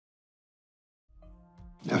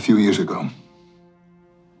A few years ago,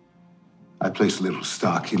 I placed little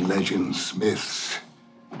stock in legends, myths,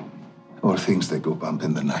 or things that go bump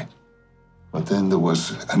in the night. But then there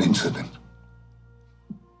was an incident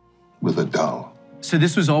with a doll. So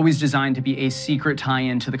this was always designed to be a secret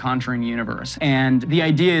tie-in to the Conjuring universe. And the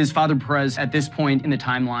idea is Father Perez, at this point in the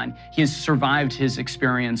timeline, he has survived his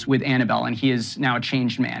experience with Annabelle, and he is now a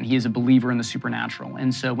changed man. He is a believer in the supernatural.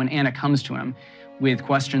 And so when Anna comes to him with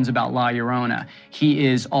questions about La Llorona, he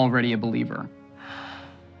is already a believer.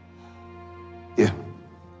 Yeah.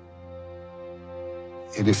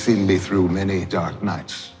 It has seen me through many dark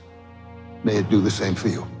nights. May it do the same for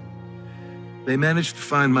you. They managed to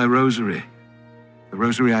find my rosary. The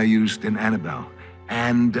rosary I used in Annabelle.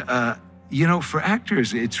 And, you know, for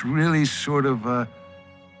actors, it's really sort of an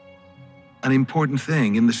important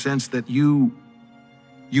thing in the sense that you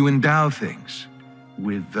endow things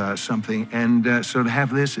with something. And so to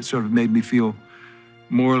have this, it sort of made me feel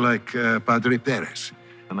more like Padre Perez.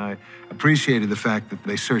 And I appreciated the fact that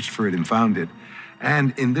they searched for it and found it.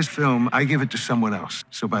 And in this film, I give it to someone else.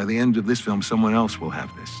 So by the end of this film, someone else will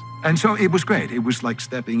have this. And so it was great. It was like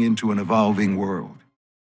stepping into an evolving world.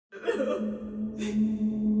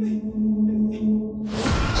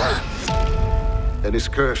 And is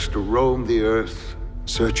cursed to roam the earth,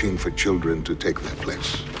 searching for children to take their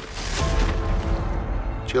place.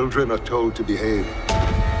 Children are told to behave.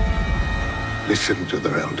 Listen to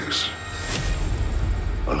their elders.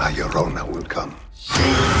 Or La Llorona will come.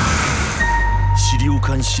 資料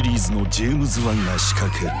館シリーズのジェームズ・ワンが仕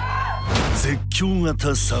掛ける絶叫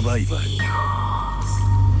型サバイバル。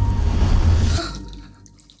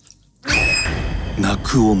泣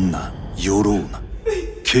く女ヨローナ、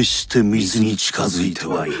決して水に近づいて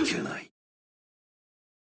はいけない。